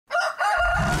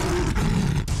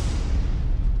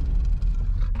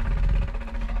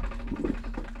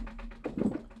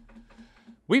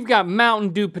We've got Mountain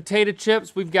Dew potato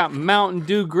chips. We've got Mountain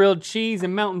Dew grilled cheese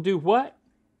and Mountain Dew what?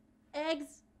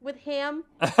 Eggs with ham.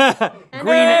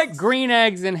 Green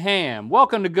eggs and ham.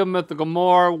 Welcome to Good Mythical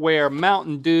MORE, where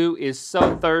Mountain Dew is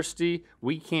so thirsty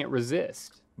we can't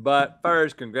resist. But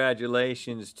first,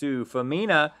 congratulations to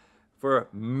Femina for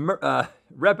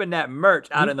repping that merch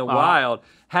out in the wild.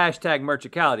 Hashtag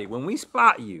merchicality. When we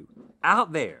spot you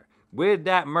out there with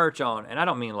that merch on, and I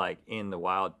don't mean like in the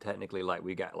wild, technically, like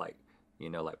we got like, you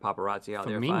know, like paparazzi out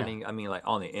there finding, I mean like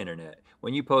on the internet.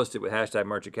 When you post it with hashtag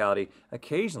merchicality,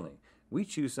 occasionally we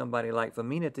choose somebody like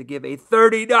Femina to give a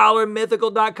 $30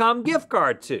 mythical.com gift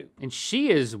card to. And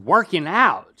she is working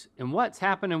out. And what's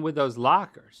happening with those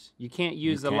lockers? You can't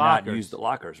use the lockers. You cannot use the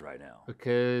lockers right now.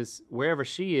 Because wherever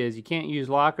she is, you can't use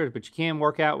lockers, but you can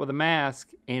work out with a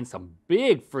mask and some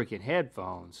big freaking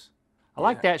headphones. I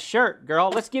like that shirt,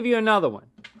 girl. Let's give you another one.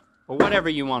 Or whatever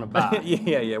you want to buy.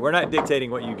 Yeah. We're not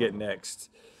dictating what you get next.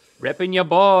 Ripping your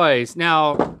boys.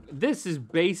 Now, this is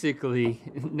basically,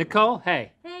 Nicole,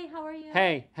 hey. Hey, how are you?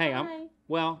 Hey, Hi.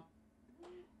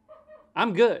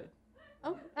 I'm good.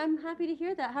 Oh, I'm happy to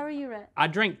hear that. How are you, Rhett? I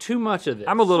drank too much of this.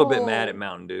 I'm a little bit mad at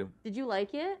Mountain Dew. Did you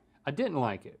like it? I didn't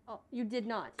like it. Oh, you did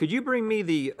not. Could you bring me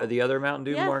the other Mountain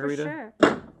Dew margarita? Yeah, for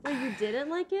sure. Wait, you didn't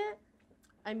like it?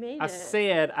 I made it. I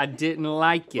said I didn't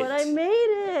like it. But I made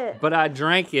it. But I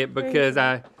drank it because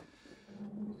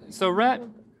So, Rhett,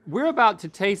 we're about to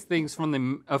taste things from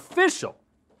the official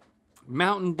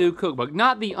Mountain Dew Cookbook,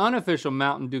 not the unofficial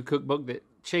Mountain Dew Cookbook that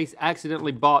Chase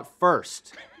accidentally bought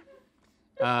first.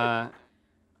 The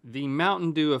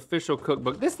Mountain Dew official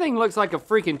cookbook. This thing looks like a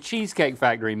freaking Cheesecake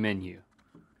Factory menu.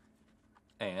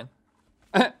 And?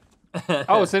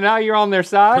 Oh, so now you're on their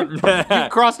side? You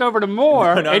crossed over to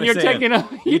MORE, and you're taking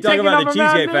up. You talking about the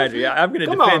Cheesecake Factory? I'm going to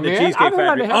defend the Cheesecake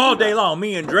Factory all day long.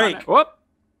 Me and Drake. Whoop!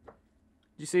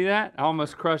 You see that? I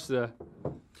almost crushed the.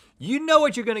 You know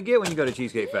what you're going to get when you go to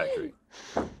Cheesecake Factory.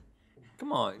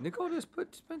 Come on, Nicole, just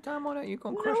spend time on it. You're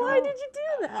going to crush it. Why did you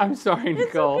do that? I'm sorry,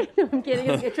 Nicole. Okay. No, I'm kidding.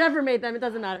 It's okay. Trevor made them. It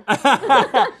doesn't matter.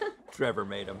 Trevor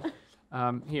made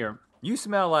them. Here. You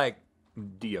smell like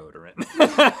deodorant.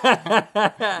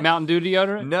 Mountain Dew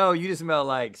deodorant? No, you just smell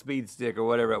like Speed Stick or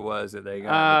whatever it was that they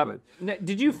got.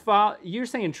 Did you follow? You're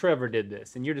saying Trevor did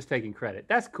this, and you're just taking credit.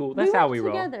 That's cool. That's how we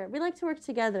roll. Together. We like to work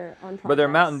together on projects. But they're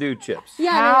Mountain Dew chips.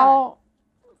 Yeah, How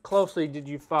closely did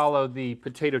you follow the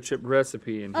potato chip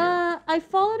recipe in here? I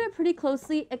followed it pretty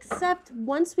closely, except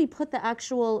once we put the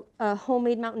actual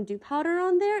homemade Mountain Dew powder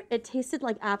on there, it tasted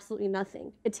like absolutely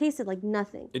nothing. It tasted like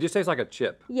nothing. It just tastes like a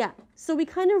chip. Yeah, so we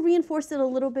kind of reinforced it a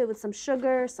little bit with some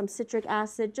sugar, some citric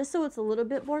acid, just so it's a little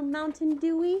bit more Mountain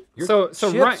Dewy. Your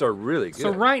chips are really good.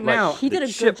 So right now, he did a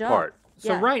chip good job. part.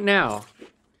 So right now,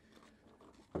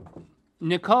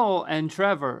 Nicole and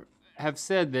Trevor have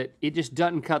said that it just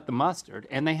doesn't cut the mustard,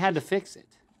 and they had to fix it.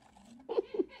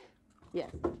 Yeah.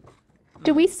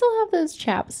 Do we still have those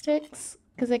chapsticks?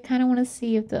 Because I kind of want to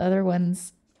see if the other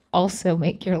ones also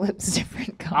make your lips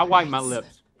different colors. I wipe my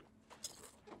lips.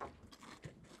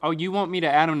 Oh, you want me to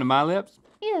add them to my lips?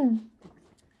 Yeah.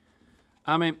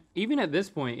 I mean, even at this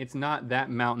point, it's not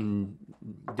that Mountain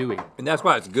Dewy. And that's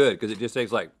why it's good, because it just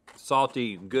tastes like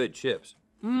salty, good chips.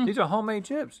 These are homemade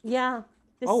chips. Yeah.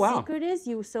 The wow. secret is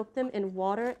you soak them in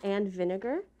water and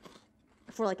vinegar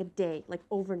for like a day, like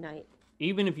overnight.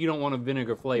 Even if you don't want a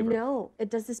vinegar flavor. No, it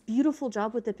does this beautiful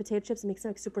job with the potato chips. It makes them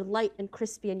like super light and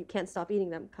crispy, and you can't stop eating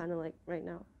them, kind of like right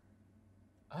now.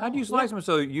 How do you slice them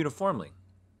so uniformly?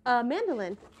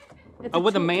 Mandolin. It's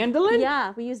With a mandolin?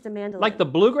 Yeah, we used a mandolin. Like the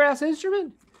bluegrass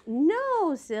instrument?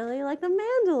 No, silly, like the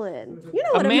mandolin. You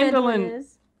know what a mandolin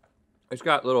is. It's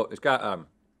got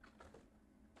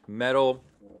metal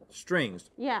strings.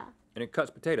 Yeah. And it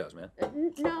cuts potatoes, man.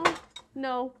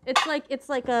 No. It's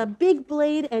like a big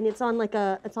blade, and it's on like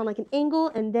an angle,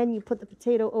 and then you put the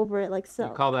potato over it like so.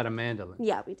 You call that a mandolin?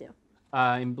 Yeah, we do.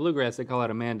 In bluegrass, they call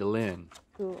it a mandolin.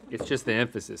 Cool. It's just the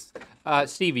emphasis.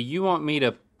 Stevie, you want me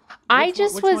to?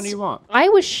 Which one do you want? I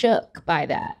was shook by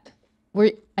that.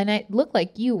 And it looked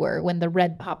like you were when the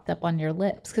red popped up on your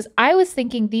lips, because I was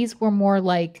thinking these were more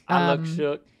like I look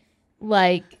shook.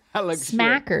 Like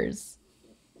Smackers. Shook.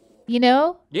 You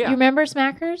know? Yeah. You remember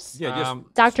Smackers? Yeah,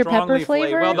 just Dr. Pepper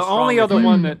flavor. Well, the only other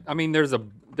one that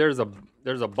there's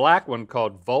a black one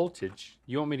called Voltage.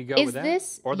 You want me to go with that? Is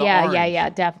this? Or the Yeah,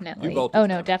 definitely. Oh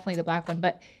no, definitely the black one.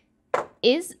 But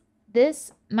is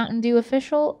this Mountain Dew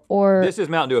official or? This is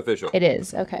Mountain Dew official. It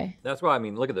is, okay. That's why, I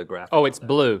mean, look at the graphic. Oh, it's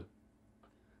blue.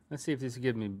 Let's see if this will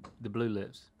give me the blue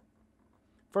lips.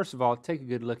 First of all, take a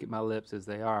good look at my lips as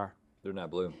they are. They're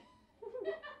not blue.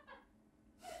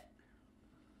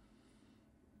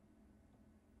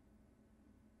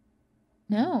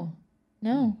 No.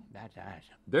 No. That's nice.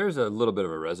 There's a little bit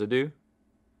of a residue,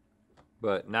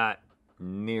 but not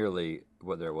nearly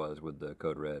what there was with the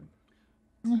Code Red.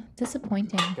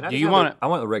 Disappointing. Can I Do just you have want I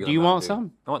want the regular. Do you Mountain want Dew.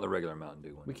 some? I want the regular Mountain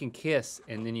Dew one. We can kiss,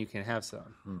 and then you can have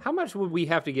some. How much would we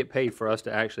have to get paid for us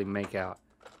to actually make out?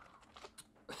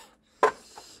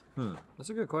 That's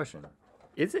a good question.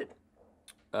 Is it?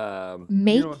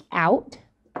 Make know- out?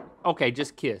 Okay,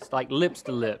 just kiss, like lips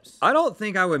to lips. I don't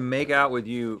think I would make out with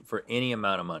you for any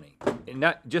amount of money. And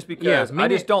not just because Yeah, I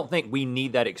just don't think we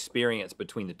need that experience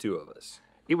between the two of us.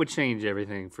 It would change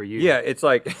everything for you. Yeah, it's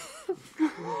like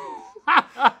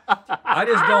I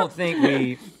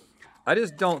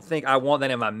just don't think I want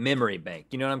that in my memory bank.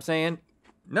 You know what I'm saying?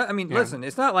 No, I mean, listen,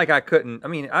 it's not like I couldn't. I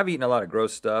mean, I've eaten a lot of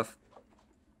gross stuff.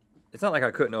 It's not like I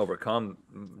couldn't overcome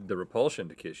the repulsion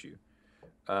to kiss you.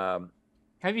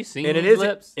 Have you seen And these it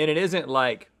lips? isn't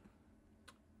like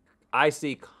I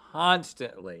see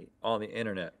constantly on the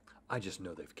internet. I just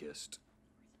know they've kissed.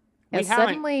 Yeah, We haven't-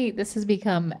 suddenly, this has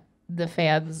become the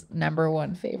fans'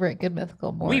 #1 favorite Good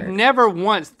Mythical MORE. We've never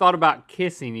once thought about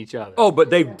kissing each other. Oh, but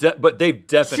they've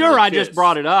definitely. Sure, I just kissed.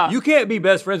 brought it up. You can't be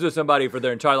best friends with somebody for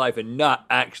their entire life and not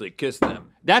actually kiss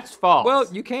them. That's false. Well,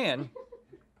 you can,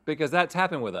 because that's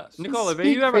happened with us. Nicole, have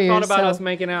Speak you ever for thought about yourself. us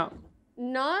making out?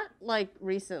 Not like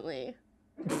recently.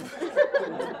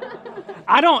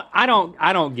 I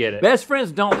don't get it. Best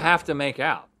friends don't have to make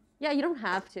out. Yeah, you don't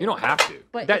have to. You don't have to.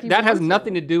 But if That you that has want to-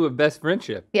 nothing to do with best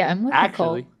friendship. Yeah, I'm with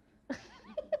Actually,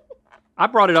 I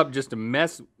brought it up just to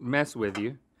mess with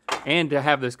you, and to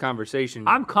have this conversation.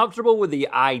 I'm comfortable with the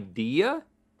idea,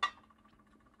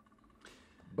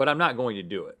 but I'm not going to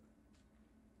do it.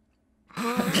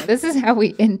 Nicole. This is how we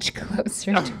inch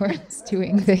closer towards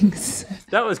doing things.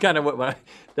 That was kind of what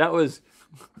that was.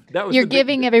 You're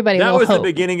giving everybody a That little was the hope.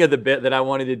 beginning of the bit that I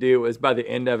wanted to do. Was by the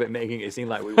end of it making it seem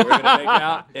like we were going to make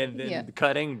out and then Yeah.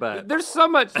 cutting. But There's so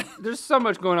much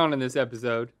going on in this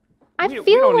episode. I we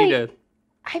feel don't like need to.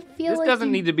 I feel This like doesn't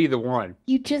you, need to be the one.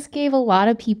 you just gave a lot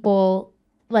of people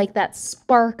like that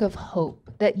spark of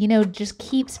hope that just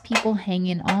keeps people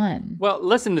hanging on. Well,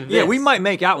 listen to this. yeah, we might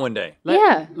make out one day.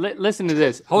 Yeah. Listen to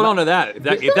this. Hold on to that.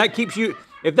 If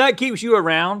that keeps you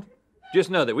around,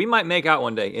 just know that we might make out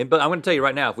one day. But I'm going to tell you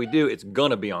right now, if we do, it's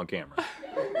gonna be on camera.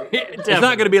 It's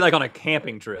not going to be like on a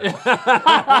camping trip.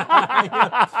 I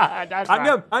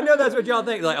know that's what y'all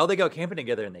think. Like, oh, they go camping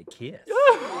together and they kiss.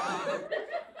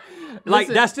 Like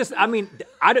that's just. I mean,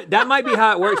 that might be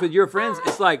how it works with your friends.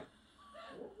 It's like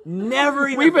never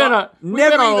even. We've been on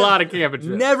a lot of camping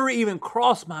trips. Never even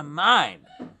crossed my mind.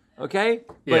 Okay,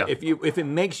 but Yeah. if it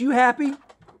makes you happy,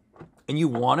 and you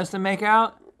want us to make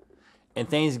out, and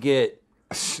things get.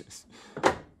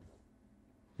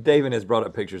 David has brought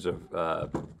up pictures of.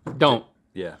 Don't.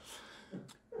 Yeah.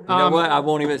 You know what? I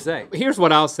won't even say. Here's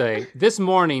what I'll say. This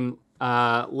morning,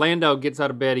 Lando gets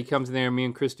out of bed. He comes in there. Me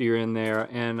and Christy are in there,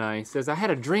 and he says, "I had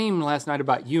a dream last night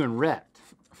about you and Rhett."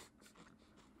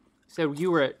 He said we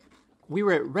were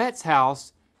at Rhett's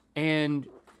house, and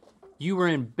you were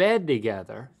in bed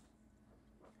together,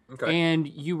 Okay.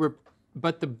 and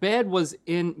but the bed was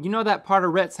in, that part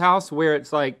of Rhett's house where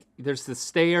it's like there's the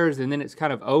stairs and then it's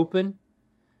kind of open.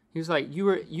 He was like, you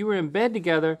were in bed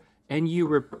together, and you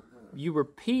were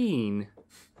peeing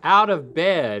out of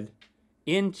bed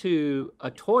into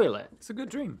a toilet, It's a good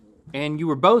dream. and you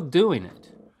were both doing it.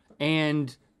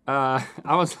 And I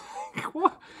was like,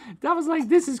 what? I was like,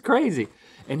 this is crazy.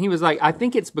 And he was like, I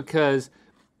think it's because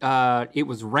it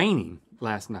was raining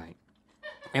last night.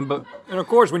 And And of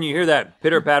course, when you hear that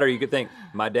pitter patter, you could think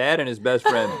my dad and his best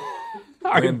friend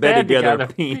are in bed together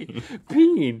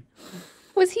peeing.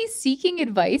 Was he seeking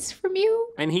advice from you?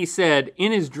 And he said,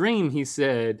 in his dream, he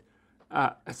said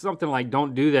something like,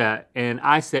 don't do that. And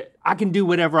I said, I can do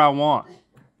whatever I want.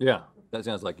 Yeah, that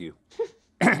sounds like you.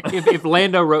 if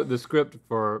Lando wrote the script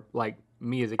for like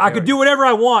me as a I character. could do whatever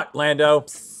I want, Lando.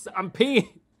 I'm peeing.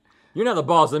 You're not the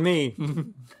boss of me.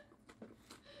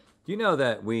 You know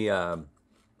that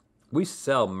we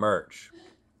sell merch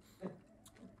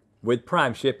with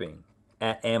Prime shipping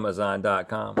at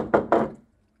Amazon.com.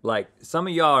 Like, some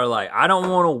of y'all are like, I don't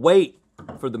want to wait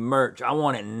for the merch. I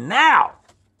want it now.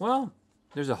 Well,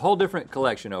 there's a whole different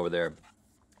collection over there.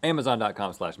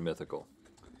 Amazon.com/mythical.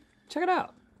 Check it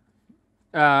out.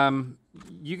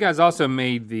 You guys also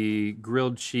made the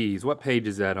grilled cheese. What page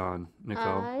is that on,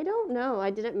 Nicole? I don't know. I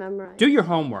didn't memorize. Do your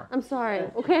homework. I'm sorry.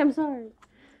 Okay, I'm sorry.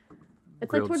 It's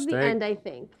Grilled like towards the steak. end, I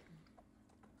think.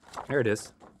 There it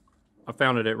is. I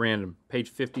found it at random. Page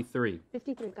 53.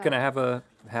 53. Got Can it. I have a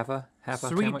half a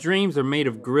half-off Sweet sandwich. Dreams are made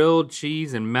of grilled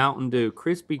cheese and Mountain Dew.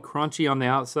 Crispy, crunchy on the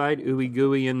outside, ooey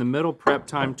gooey in the middle. Prep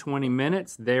time 20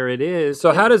 minutes. There it is.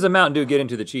 So how does the Mountain Dew get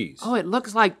into the cheese? Oh, it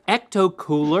looks like Ecto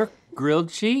Cooler grilled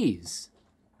cheese.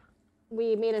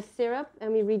 We made a syrup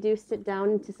and we reduced it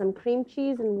down into some cream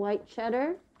cheese and white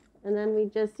cheddar. And then we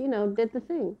just, did the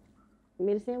thing. We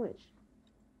made a sandwich.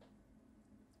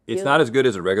 It's not as good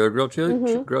as a regular grilled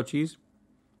cheese.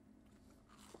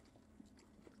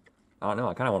 I don't know.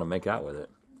 I kind of want to make out with it.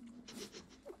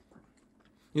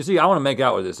 You see, I want to make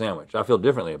out with this sandwich. I feel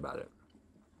differently about it.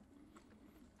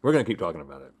 We're going to keep talking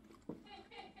about it.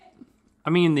 I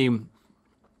mean,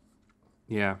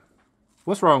 yeah.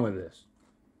 What's wrong with this?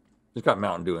 It's got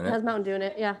Mountain Dew in It it. has Mountain Dew in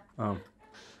it, yeah. Oh.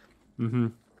 Mm-hmm.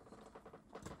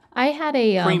 I had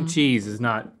a Cream cheese is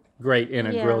not great in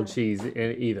a Yeah. grilled cheese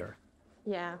either.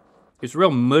 Yeah. It's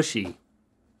real mushy.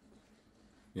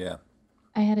 Yeah.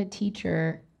 I had a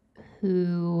teacher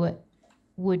who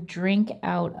would drink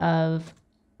out of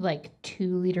like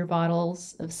 2-liter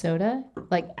bottles of soda,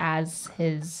 like as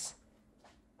his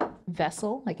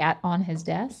vessel, like on his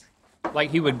desk. Like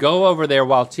he would go over there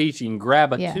while teaching,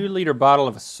 grab a Yeah. 2-liter bottle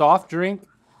of a soft drink,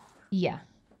 Yeah.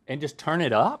 and just turn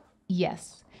it up?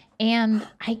 Yes. And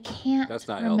I can't That's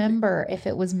not healthy. remember if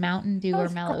it was Mountain Dew or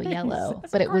That's Mellow crazy. Yellow,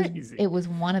 That's but crazy. it was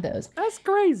one of those. That's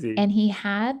crazy. And he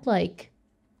had like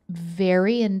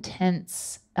very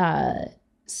intense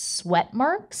sweat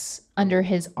marks under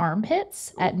his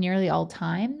armpits at nearly all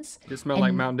times. Does it smell like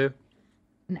and- Mountain Dew?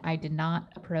 And I did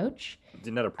not approach.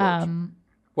 Did not approach.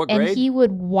 What And grade? he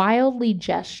would wildly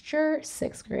gesture,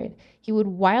 6th grade, he would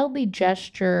wildly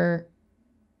gesture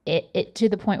it to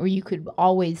the point where you could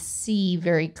always see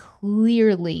very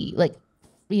clearly, like,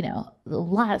 a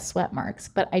lot of sweat marks.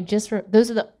 But those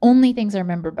are the only things I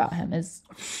remember about him is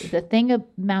the thing of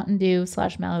Mountain Dew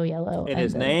 / Mellow Yellow. And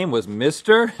his name was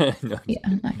Mr. No. Yeah,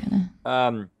 I'm not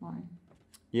gonna.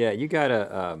 Yeah, you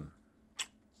gotta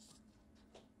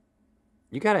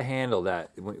handle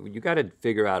that. You gotta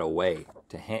figure out a way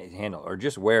to handle, or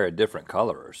just wear a different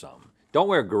color or something. Don't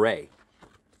wear gray.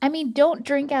 I mean, don't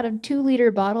drink out of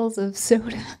 2-liter bottles of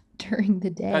soda during the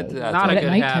day. That's not But a at good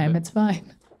nighttime, habit. it's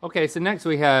fine. Okay, so next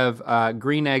we have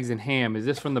green eggs and ham. Is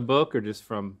this from the book or just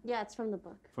from Yeah, it's from the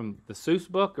book. the Seuss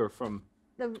book or from?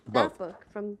 That Both. book,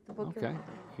 from the book. Okay,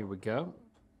 here we go.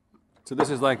 So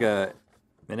this is like an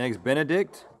eggs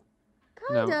Benedict.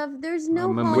 Kind No. of. There's no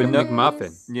With no holidays.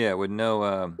 muffin. Yeah, with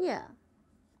no. Yeah.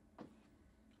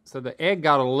 So the egg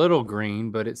got a little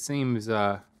green, but it seems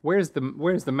where's the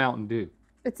Mountain Dew?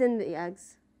 It's in the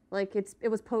eggs. Like it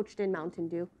was poached in Mountain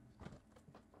Dew.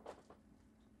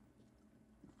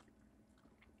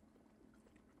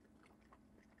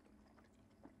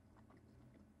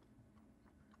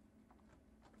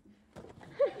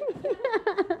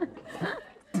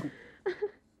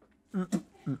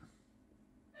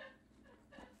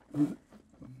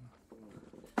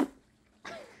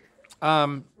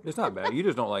 It's not bad. You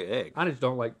just don't like egg. I just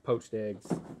don't like poached eggs.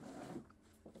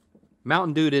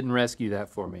 Mountain Dew didn't rescue that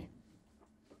for me.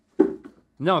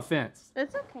 No offense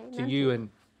It's okay. to you and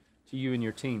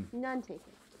your team. None taken.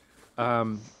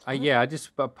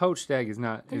 A poached egg is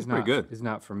not It's pretty good. Is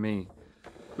not for me.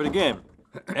 But again,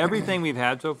 everything we've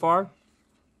had so far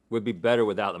would be better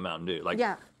without the Mountain Dew. Like,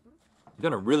 Yeah. you've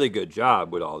done a really good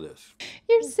job with all this.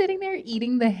 You're sitting there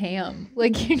eating the ham.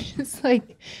 Like, you're just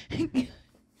like.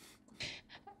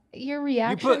 Your You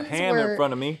reactions put ham were in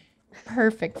front of me.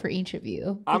 perfect for each of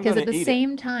you. I'm Because gonna at the eat it.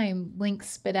 same time Link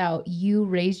spit out, you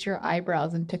raised your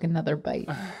eyebrows and took another bite.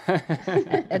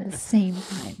 At the same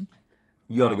time.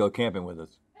 You ought to go camping with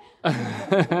us.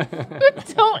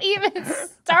 Don't even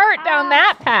start down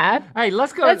that path. Hey,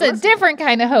 let's go. That's a different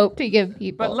kind of hope to give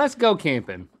people. But let's go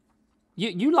camping.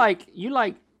 You like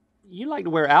to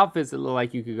wear outfits that look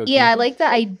like you could go. Yeah, I camping. like the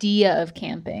idea of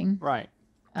camping. Right.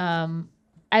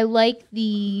 I like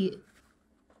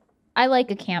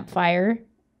a campfire.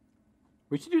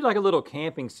 We should do like a little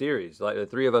camping series, like the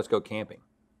three of us go camping.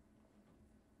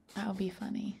 That would be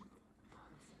funny.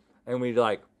 And we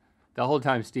like, The whole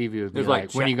time Stevie would be There's like,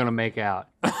 like "When are you cha- gonna make out?"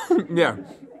 yeah,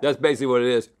 that's basically what it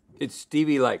is. It's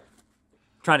Stevie like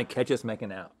trying to catch us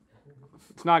making out.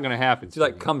 It's not gonna happen. She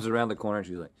like comes around the corner and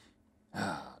she's like,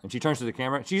 and she turns to the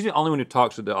camera. She's the only one who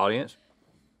talks to the audience.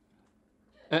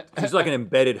 She's like an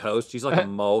embedded host. She's like a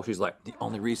mole. She's like, the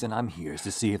only reason I'm here is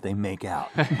to see if they make out.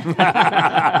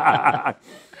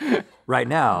 Right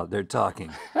now, they're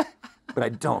talking, but I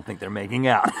don't think they're making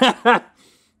out.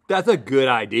 That's a good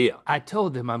idea. I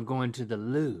told them I'm going to the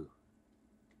loo.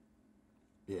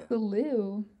 Yeah, The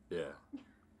loo. yeah.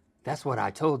 That's what I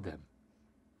told them.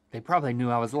 They probably knew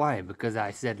I was lying because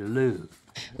I said Lou.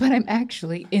 But I'm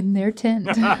actually in their tent.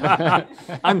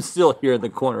 I'm still here in the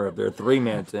corner of their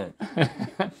 3-man tent.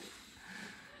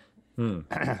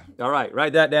 All right,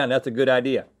 write that down. That's a good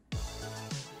idea.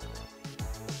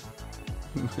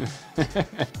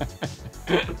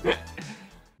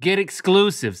 Get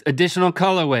exclusives, additional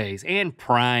colorways, and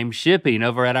prime shipping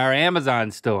over at our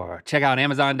Amazon store. Check out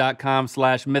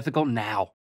Amazon.com/mythical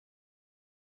now.